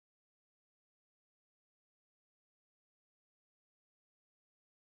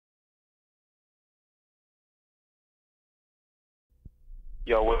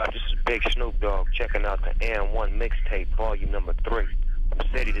Yo, what up? This is Big Snoop Dogg checking out the AND1 Mixtape, volume number 3. From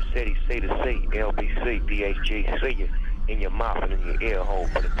city to city, C to C, LBC, DHG, see you in your mouth and in your ear hole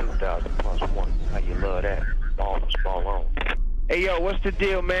for the 2000 plus 1. How you love that? Ball on. Hey, yo, what's the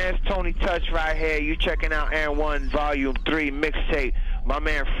deal, man? It's Tony Touch right here. You checking out AND1 volume 3 Mixtape. My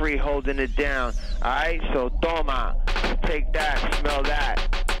man Free holding it down. Alright, so toma. Take that, smell that.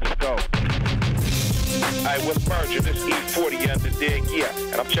 Let's go. Alright, what's Virgin? This E40 under dig, yeah.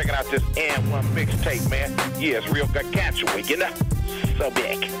 And I'm checking out this AND1 Mixtape, man. Yeah, it's real gargantuan, you know? So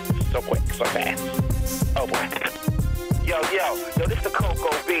big, so quick, so fast. Oh boy. Yo, this the Coco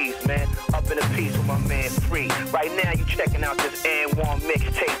Bees, man. Up in the piece with my man Free. Right now you checking out this AND1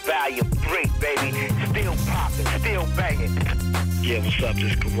 Mixtape volume 3, baby. Still popping, still banging. Yeah, what's up?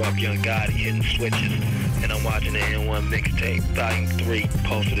 This Corrupt Young Gotti hitting switches. And I'm watching the AND1 Mixtape, volume 3,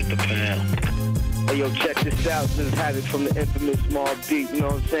 posted at the pound. Hey, yo, check this out. This is Havoc from the infamous Small Deep, you know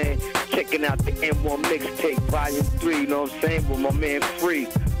what I'm saying? Checking out the AND1 Mixtape, volume 3, you know what I'm saying? With my man Free.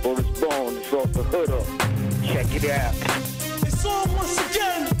 Or it's born, it's off the hood up. Check it out. It's on once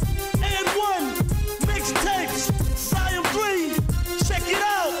again. AND1 Mixtapes, volume 3. Check it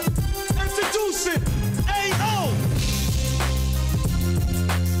out. Introducing A.O.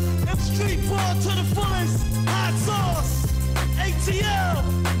 And Streetball to the fullest. Hot sauce. ATL.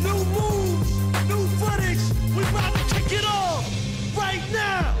 New moves. New footage. We about to kick it off right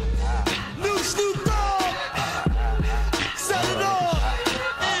now. New Snoop Dogg. Set it off.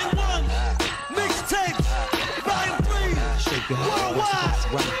 AND1 Mixtapes, volume 3. Worldwide.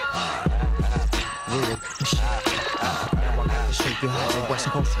 Real shit. Now I gotta show you how the West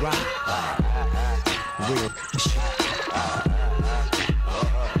Coast rock. Real shit.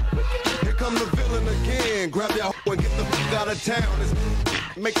 Here come the villain again. Grab your hoe and get the fuck out of town.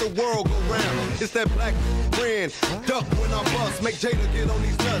 Make the world go round. It's that black friend. Duck when I bust. Make Jada get on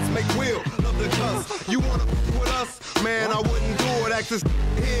these nuts. Make Will love the cuss. You wanna with us? Man, I wouldn't do it. Access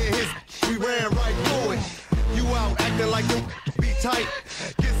here, his. We ran right through it. You out acting like you be tight.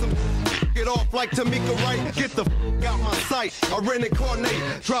 Get some get off like Tamika Wright. Get the out my sight. I rented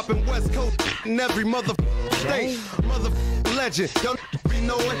Cornet, dropping West Coast in every mother state. Mother legend. Y'all be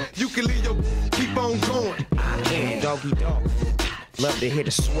knowing you can leave your keep on going. Doggy dog. Love to hit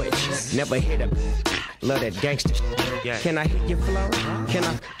a switch. Never hit a. Love that gangster shit. Yeah. Can I hit your flow? Can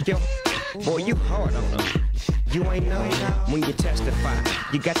I your? Boy, you hard on them. You ain't know when you testify.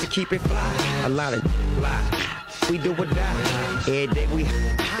 You got to keep it fly. A lot of lie. We do or die. Every day we.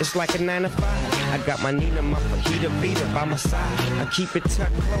 It's like a 9 to 5. I got my Nina, my fajita beater by my side. I keep it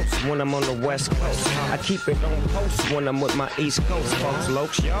tucked close when I'm on the West Coast. I keep it on post when I'm with my East Coast folks.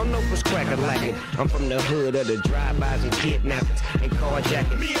 Lokes, y'all know what's crackin' like it. I'm from the hood of the drive-bys and kidnappers and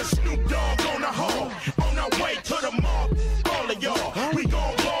carjackings. Me and Snoop Dogg on the hall, on our way to the mall. All of y'all, we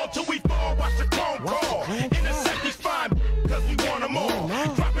gon' ball till we fall. Watch the chrome crawl. Intercept these fine, cause we want them all.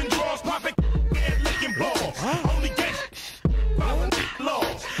 Dropping draws, popping and licking balls. Only gangsters following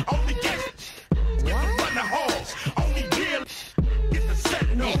laws. Only gangsters get to run the halls. Only real get to set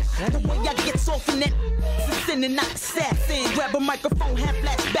it off. The way I get off in that sending out assassin. Grab a microphone, have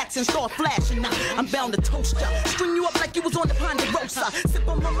flashbacks and start flashing. Now I'm bound to toast ya. String you up like you was on the Ponderosa. Sip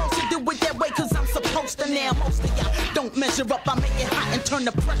on mimosa, do it that way cause I'm supposed to. Now most of y'all don't measure up. I make it hot and turn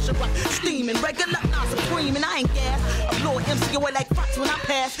the pressure up. Steaming, regular, not supreme, and I ain't gas. I blow an MC away like Fox when I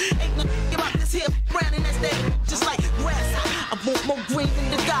pass. Ain't no about this here brown and that's that. Just like grass. I want more green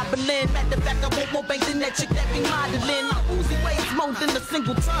than the goblin. Matter of fact, I want more bank than that chick that be modeling. My Uzi weighs more than a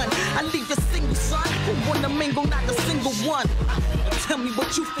single ton. I leave a single son who wanna mingle, not a single one. Tell me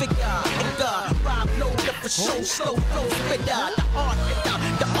what you figure. Rob load up for show, slow flow, spit out the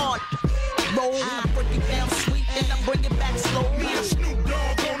art roll. I break it down sweet and I bring it back slow. Me and Snoop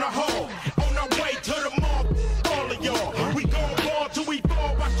Dogg on the hall, on our way to the mall. All of y'all, we gon' ball till we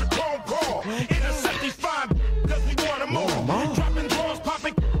fall. Watch the chrome crawl. Intercept these fine, cause we want them all. Dropping draws,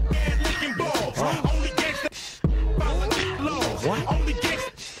 popping and licking balls. Only gangsters following laws. Only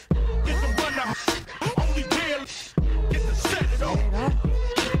gangsters get to run the. Only real get to set it off.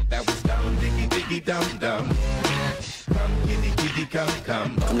 That was dumb, diggy, dum dum. Come, kitty,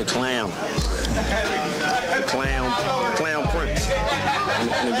 come. I'm the clown. The clown prince.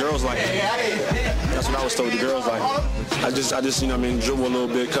 And the girls like it. That's what I was told. The girls like it. I just, you know what I mean, dribble a little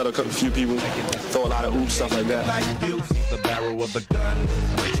bit, cut a few people, throw a lot of oops, stuff like that. The barrel of a gun.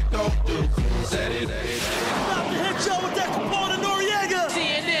 What you gon' do? Set it. About to hit y'all with that Capone Noriega.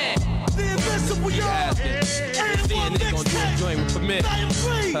 CNN. The Invincible Y'all. AND1 Mixtape. Join me for me. Volume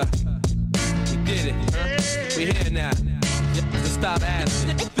 3. We did it. We here now. Just stop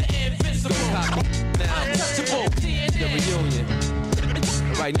asking. The Invincible. Now. Untouchable. The reunion.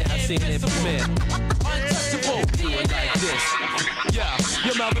 right now, seeing it premiere. Untouchable, do it like this. Yeah,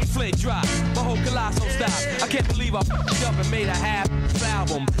 your Melvin Flint drop, my whole colossal stop. I can't believe I f***ed up and made a half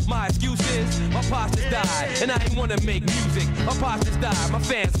album. My excuse is, my pops just died, and I ain't wanna make music. My pops just died, my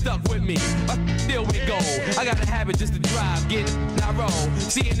fans stuck with me. My still with gold. I got a habit just to drive, get I roll.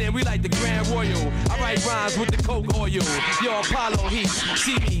 CNN, we like the Grand Royal. I write rhymes with the Coke oil. Yo, Apollo Heat,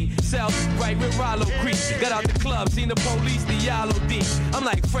 see me, sell right with Rollo Creek. Got out the club, seen the police, the yellow deep. I'm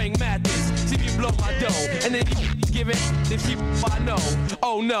like Frank Mathis, see me blow my dough, and then he give it if she I know.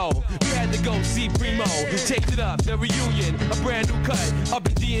 Oh no, we had to go see Primo, change it up, the reunion, a brand new cut, up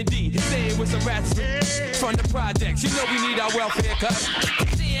in D&D, staying with some rats from the projects. You know we need our welfare cut.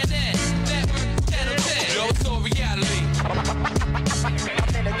 CNN, network, channel 10. Yo, it's all reality.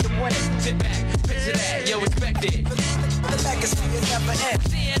 Sit back, picture that, yo, respect it. The legacy will never end.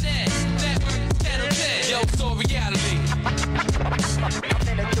 CNN, network, channel 10. Yo, it's all reality.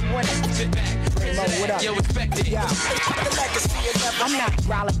 Sit back, picture that, yo, respect it. Yeah. I'm not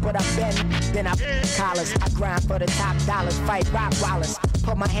growling, but I've been up collars. I grind for the top dollars, fight rock wallers.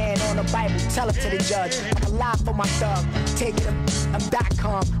 Put my hand on the Bible, tell it to the judge. I'm alive for my thug, take it, I'm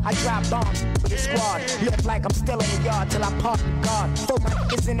 .com. I drop bombs for the squad. Look like I'm still in the yard till I park the guard. Throw my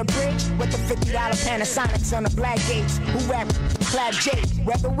niggas in the bridge with the $50 Panasonics on the black gates. Who rap, clap J,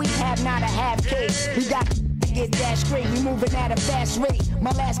 whether we have not a half case. We got get that straight, we moving at a fast rate.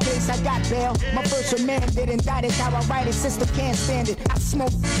 My last case, I got bail. My first remanded, indicted how I write it, sister can't stand it. I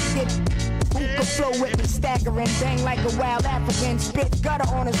smoke it. Who can flow with me, staggering, bang like a wild African, spit gutter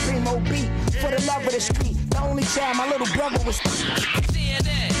on his primo beat. For the love of the street, the only child my little brother was.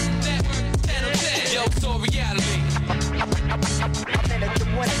 CNN, network, channel 10. Yo, it's all reality.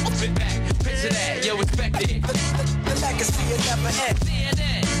 Sit back, picture that, yo, respect it. The legacy will never end.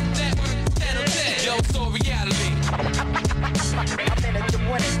 CNN, network, channel 10. Yo, it's all reality.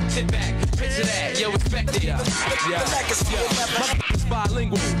 Sit back, picture that, yo, respect it. My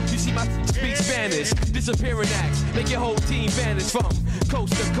bilingual, you see my speak Spanish. Disappearing acts, make your whole team vanish from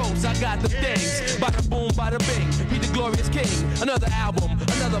coast to coast. I got the things, bada boom, bada bing. Be the glorious king. Another album,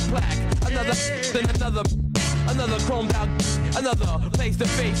 another plaque, another chromed out, another place to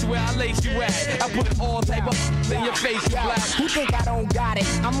face where I lace you at. I put all type of in your face, you black. Who think I don't got it?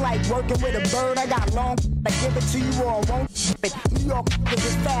 I'm like working with a bird. I got long, I give it to you all, won't it? New York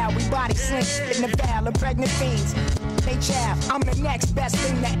is foul, we body slink in the val of pregnant fiends. They chaff, I'm the next best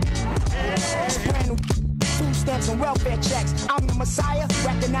thing that brand new food stamps and welfare checks. I'm the messiah,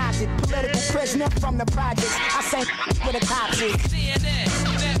 recognize it. Political prisoner from the projects. I say with a cop is. CNN,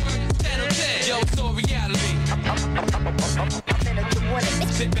 network, channel 10. Yo, it's all reality.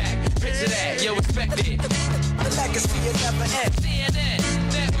 Sit back, picture that, yo, respect it. The legacy will never end. CNN,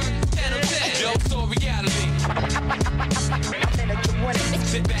 network, channel 10. Yo, it's all reality.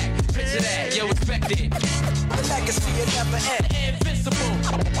 Sit back, picture that, yo, respect it. The legacy will never end. Invincible,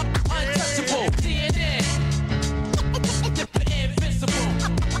 untouchable, DNA. Invincible,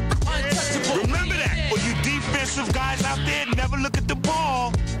 untouchable. Remember that, for you defensive guys out there, never look at the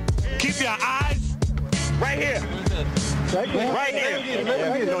ball. Keep your eyes right here. Right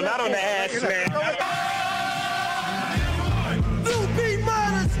here. No, not on the ass, man. New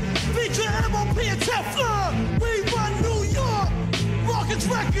B-Miners, feature MOP and Teflon. We run New York. Rockets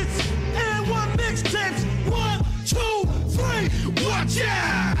Records, AND1 Mixtapes. 1, 2, 3, watch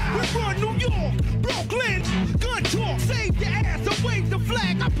out. We run New York, Brooklyn. Gun talk, save your ass and wave the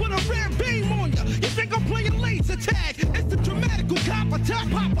flag. I put a red beam on ya. You think I'm playing laser tag? It's the dramatical copper, top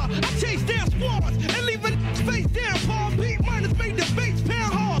popper. I chase down squads and leave it face down. Paul B-Miners made the bass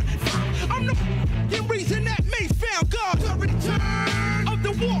pound hard. I'm the reason that Mace found God. The return of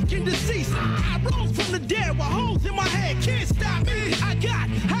the walking deceased. I rose from the dead with holes in my head. Can't stop me. I got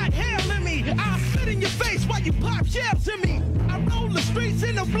hot hell in me. I'll spit in your face while you pop shells in me. I roll the streets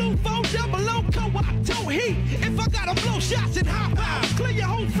in a blue 400 co-op heat. If I gotta blow shots and hop out, clear your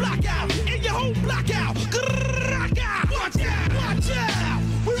whole flock out and your whole block out. Watch out, watch out.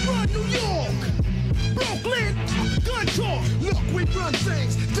 We run New York, Brooklyn, gun talk. Look, we run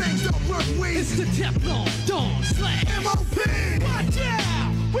things don't run ways. It's the Teflon, Dawn, Slash, MOP. Watch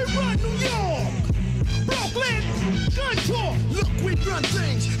out, we run New York, Brooklyn, gun talk. Look, we run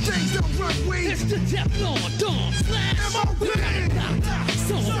things don't run ways. It's the Teflon, Dawn, Slash, MOP.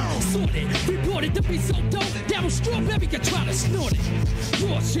 Sorted, reported to be so dope that was strawberry can try to snort it.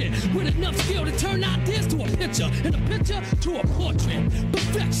 Raw shit with enough skill to turn ideas to a picture, and a picture to a portrait.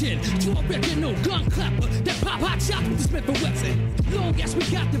 Perfection to a original gun clapper that pop hot shots with the Smith & Wesson. Long as we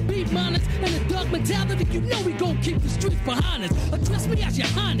got the B-Miners and the Doug mentality, you know we gon' keep the streets behind us. Address me as your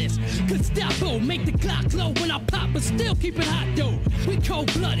highness. Gestapo, make the clock glow when I pop, but still keep it hot though. We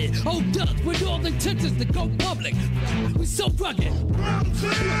cold-blooded, old ducks with all intentions to go public. We so rugged.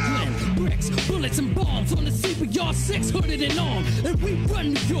 Brooklyn, bricks, bullets, and bombs on the sea with y'all 6 hooded and armed. And we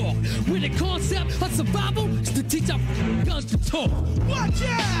run New York, where the concept of survival is to teach our guns to talk. Watch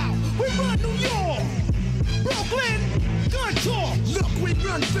out! We run New York! Brooklyn, gun talk! Look, we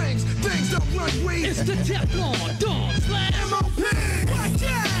run things don't run we. It's the Teflon, Dawn, Slash, M.O.P. Watch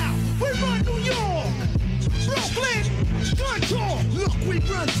out! We run New York! Brooklyn, gun talk! Look, we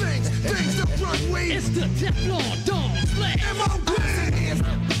run things don't run we. It's the Teflon, Dawn, Slash,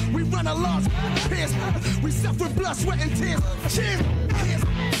 M.O.P. We run a lost piss. We suffer blood, sweat, and tears. Cheers!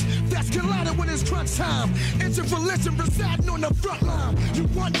 That's colliding when it's crunch time. Intervolition residing on the front line. You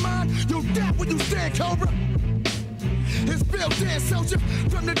want mine? You'll die when you stand, Cobra. It's built in, soldier.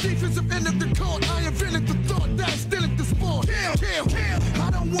 From the defensive end of the court, I invented the thought that I'm still at the sport. Kill. I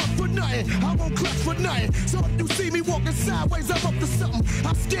don't want for nothing. I won't clutch for nothing. So if you see me walking sideways, I'm up to something.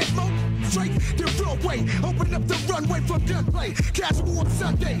 I'm scared more straight than Broadway. Open up the runway for gunplay. Casual on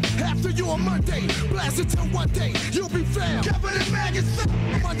Sunday, after you on Monday. Blast it till one day you'll be found. Covered in maggots.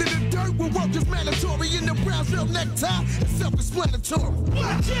 Under the dirt where work is mandatory. In the Brownsville necktie, it's self-explanatory.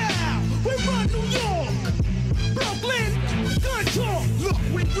 Watch out! We run New York! Brooklyn, gun talk! Look,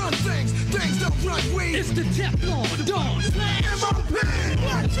 we run things don't run we. It's the Teflon, Dawn, Slash, M.O.P.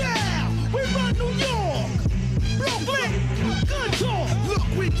 Watch out! We run New York! Brooklyn, gun talk! Look,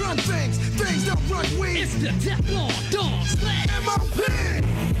 we run things don't run we. It's the Teflon, Dawn, Slash, M.O.P.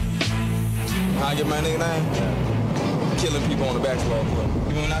 How I get my nickname? Killing people on the basketball court.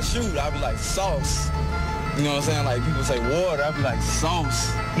 Even when I shoot, I be like, sauce. You know what I'm saying? Like, people say water, I be like, sauce.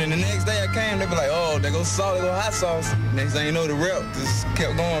 And then the next day I came, they be like, oh, there goes salt, there goes hot sauce. Next thing you know, the rep just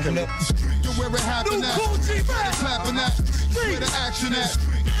kept going from there. You're where it happened at. Where they clapping at. Where the action at.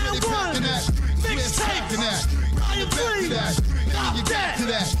 Where they packing at. Where it's packing at. Bring it back to that. Bring it back to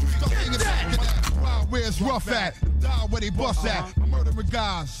that. Bring it back to that. Where it's rough at. Die where they bust at. Murdering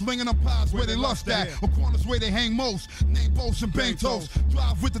guys, slinging them pies where they lust at. On corners where they hang most. Name boats and bang toast.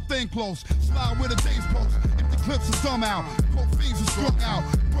 Drive with the thing close. Slide where the days post. If the clips are dumb out. Cold fiends are strung out.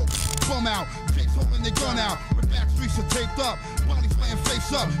 Broke bum out. Jakes holding their gun out. The back streets are taped up. Bodies laying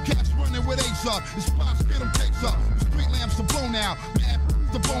face up. Cats running with ace up. The spots get them takes up. The street lamps are blown out. Man,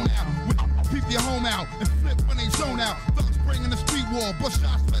 the bone out. Peep your home out. And flip when they zone out. Thugs bringing the street war. Bust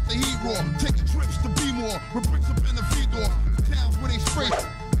shots, let the heat roar. Taking trips to be more. With bricks up in the feed door. Towns where they spray.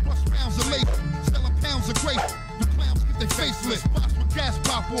 Bust rounds of lace. Selling pounds of grape. The clowns get their face lit. Spots with gas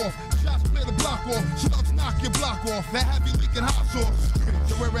pop off. Shots clear the block off. Slugs knock your block off. That heavy leaking hot sauce.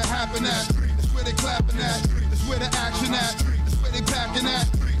 So where it happen at. That's where they clapping at. That's where the action at. That's where they packing at.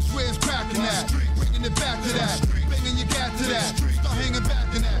 That's where it's cracking at. Bringing it back to that. Bringing your gat to that. Start hanging back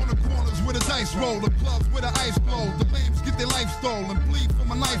in that. On the corners with a dice roll. The clubs with the ice glow. The lambs get their life stolen. Bleed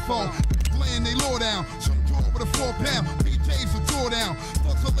from a knife hole. Laying they law down. Some draw with a 4-pound. PJs will draw down.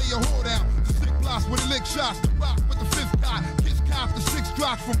 Thugs will lay your whore down. The sick blocks with the lick shots. The rock with the 5th dot. Kiss cop the 6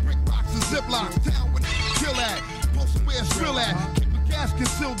 drops from brick box and ziplocs. Town where they kill at. Post where it's real at. Keep the gas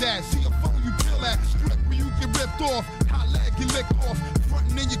concealed at. See a phone you kill at. Strip where you get ripped off. Hot leg get licked off.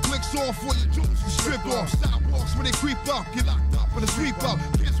 Frontin' in your clicks off where your jewels get stripped off. Sidewalks where they creep up. Get locked up for the sweep up.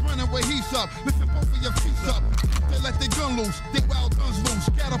 Kids running where he's up. Lifting both of your feet up. They let their gun loose. They wild guns loose.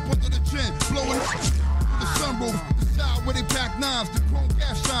 Scat up under the chin. Blowing the sunroof. The side where they pack knives. The chrome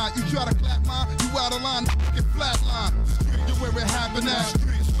gas shine. You try to clap mine. You out of line. Get flatline. You're where it happen at.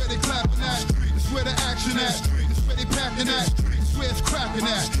 It's where they clapping at. It's where the action at. It's where they packing at. It's where it's cracking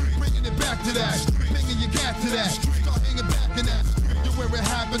at. Bringing it back to that. Bringing your gat to that. Start hanging back in that. You're where it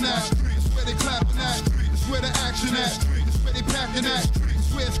happen at. It's where they clapping at. It's where the action at. It's where they packing at.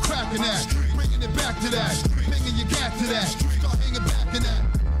 It's where it's cracking at. Bringing it back to that. Bringing your gat to that. Start hanging back in that.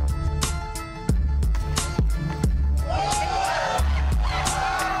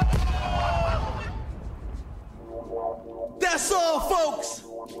 That's all, folks,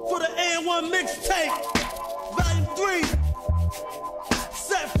 for the AND1 Mixtape, Volume 3.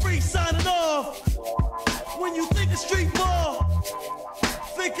 Set Free signing off. When you think of Streetball,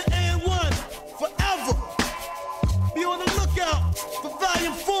 think of AND1 forever. Be on the lookout for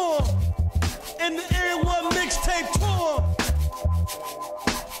Volume 4 and the AND1 Mixtape Tour.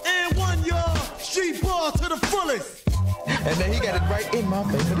 AND1, y'all, Streetball to the fullest. And then he got it right in my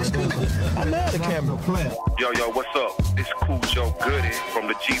face, but it's good. I love the camera. Yo, what's up? This Cool Joe Goody from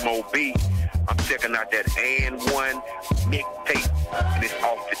the G-Mo-B. I'm checking out that AND1 Mixtape, and it's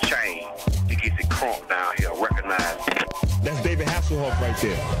off the chain. He gets it crunk down here, recognize. That's David Hasselhoff right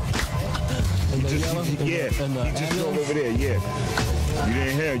there. You just drove over there, yeah. You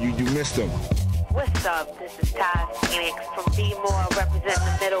didn't hear, you missed them. What's up? This is Ty Phoenix from B-More, representing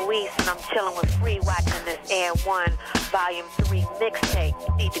the Middle East, and I'm chilling with Free watching this AND1 Volume 3 mixtape.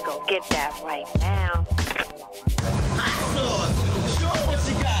 You need to go get that right now. Show what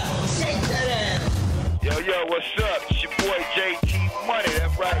you got. Shake that ass. Yo, what's up? It's your boy JT Money.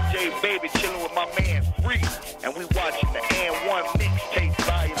 That's right, J Baby, chilling with my man Free. And we watching the AND1 mixtape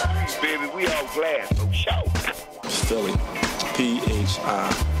Volume 3, baby. We all glad, no show. Philly.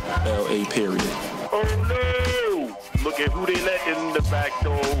 P-H-I-L-A period. Oh no! Look at who they let in the back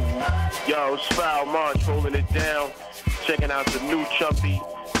door. Yo, it's Foul March holding it down. Checking out the new Chumpy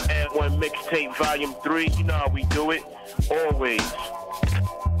AND1 mixtape Volume 3. You know how we do it. Always.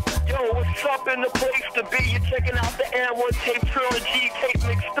 Yo, what's up in the place to be? You're checking out the AND1 tape trilogy, tape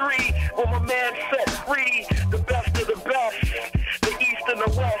mix 3, with my man Set Free, the best of the best, the east and the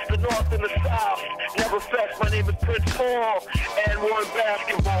west, the north and the south. Never fest. My name is Prince Paul, AND1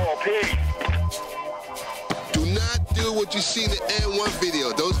 basketball. Peace. Do not do what you see in the AND1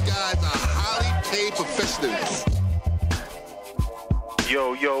 video. Those guys are highly paid professionals.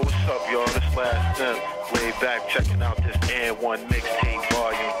 Yo, what's up, y'all? This Last Sim, way back checking out this AND1 mixtape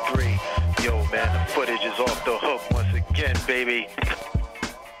Volume 3. Yo, man, the footage is off the hook once again, baby.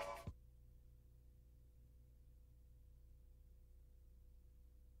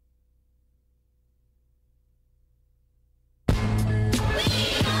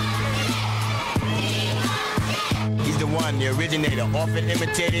 He's the one, the originator, often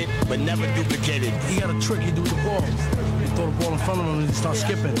imitated, but never duplicated. He got a trick he do with the ball. Throw the ball in front of him and he start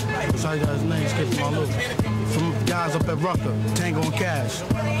skipping. That's how he got his name, Skipping My Lou. Some guys up at Rucker, Tango and Cash.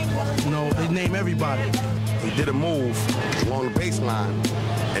 You know, they name everybody. He did a move along the baseline,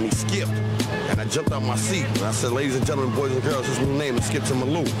 and he skipped. And I jumped out my seat, and I said, ladies and gentlemen, boys and girls, his new name is Skip to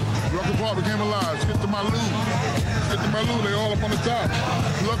Malou. Rucker Park became alive. Skip to Malou. Skip to Malou, they all up on the top.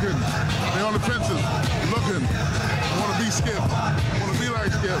 Looking. They on the fences. Looking. Want to be Skip. Want to be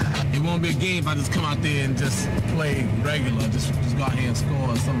like Skip. It won't be a game if I just come out there and just play regular, just go out here and score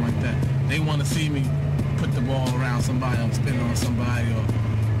or something like that. They want to see me put the ball around somebody, or spin on somebody, or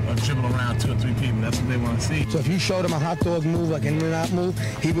dribble around 2 or 3 people. That's what they want to see. So if you showed him a hot dog move, like an in-and-out move,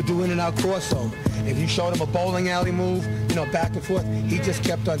 he would do in-and-out crossover. If you showed him a bowling alley move, you know, back and forth, he just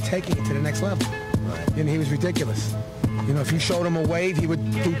kept on taking it to the next level. And he was ridiculous. You know, if you showed him a wave, he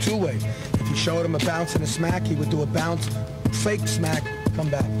would do 2-wave. If you showed him a bounce and a smack, he would do a bounce, fake smack, come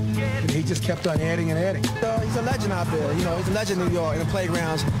back. And he just kept on adding and adding. He's a legend out there. You know, he's a legend in New York, in the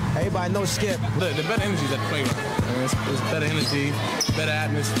playgrounds. Everybody knows Skip. The better energy is at the playground. I mean, it's better energy, better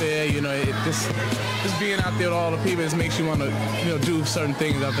atmosphere. You know, just being out there with all the people, it makes you want to, you know, do certain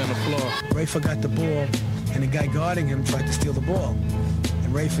things out there on the floor. Rafer got the ball, and the guy guarding him tried to steal the ball.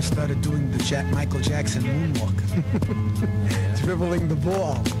 And Rafer started doing the Michael Jackson moonwalk, dribbling the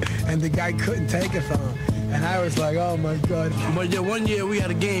ball, and the guy couldn't take it from him. And I was like, oh my God. But yeah, one year we had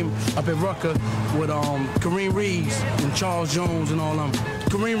a game up at Rucker with Kareem Reeves and Charles Jones and all them.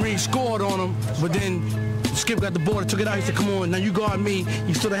 Kareem Reeves scored on him, but then Skip got the ball and took it out. He said, come on, now you guard me.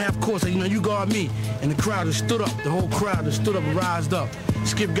 He stood at half court, said, you know, you guard me. And the crowd just stood up. The whole crowd just stood up and rised up.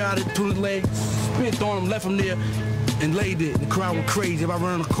 Skip got it, threw his leg, spit on him, left him there, and laid it. The crowd went crazy. If I ran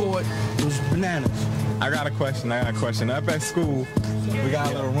on the court, it was bananas. I got a question. Up at school, we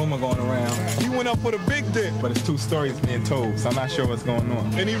got a little rumor going around. He went up with a big dick. But it's 2 stories being told, so I'm not sure what's going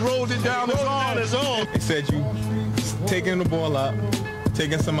on. And he rolled it down his arm. It said you taking the ball up,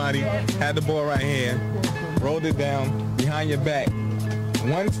 taking somebody, had the ball right hand, rolled it down behind your back.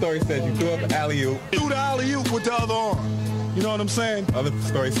 One story says you threw up an alley-oop. Threw the alley-oop with the other arm. You know what I'm saying? Other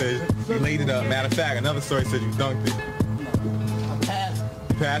story says you laid it up. Matter of fact, another story says you dunked it.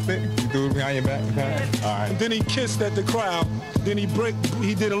 Passed it? You threw it behind your back and passed it? All right. And then he kissed at the crowd. Then he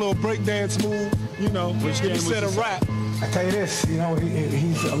did a little break dance move, you know. Which game he said a rap. I tell you this, you know,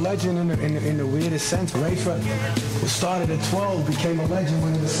 he's a legend in the weirdest sense. Rafer, who started at 12, became a legend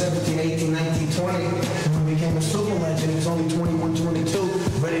when he was 17, 18, 19, 20. And when he became a super legend, he was only 21, 22,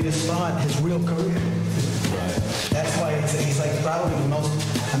 ready to start his real career. That's why he's like probably the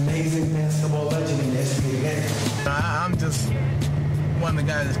most amazing basketball legend in the history of the game. I'm just one of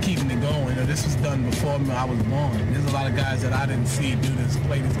the guys that's keeping it going. You know, this was done before I was born. There's a lot of guys that I didn't see do this,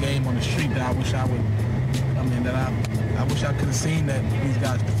 play this game on the street that I wish I would. I mean, that I wish I could have seen that these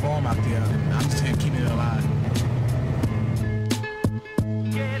guys perform out there. I'm just here keeping it alive.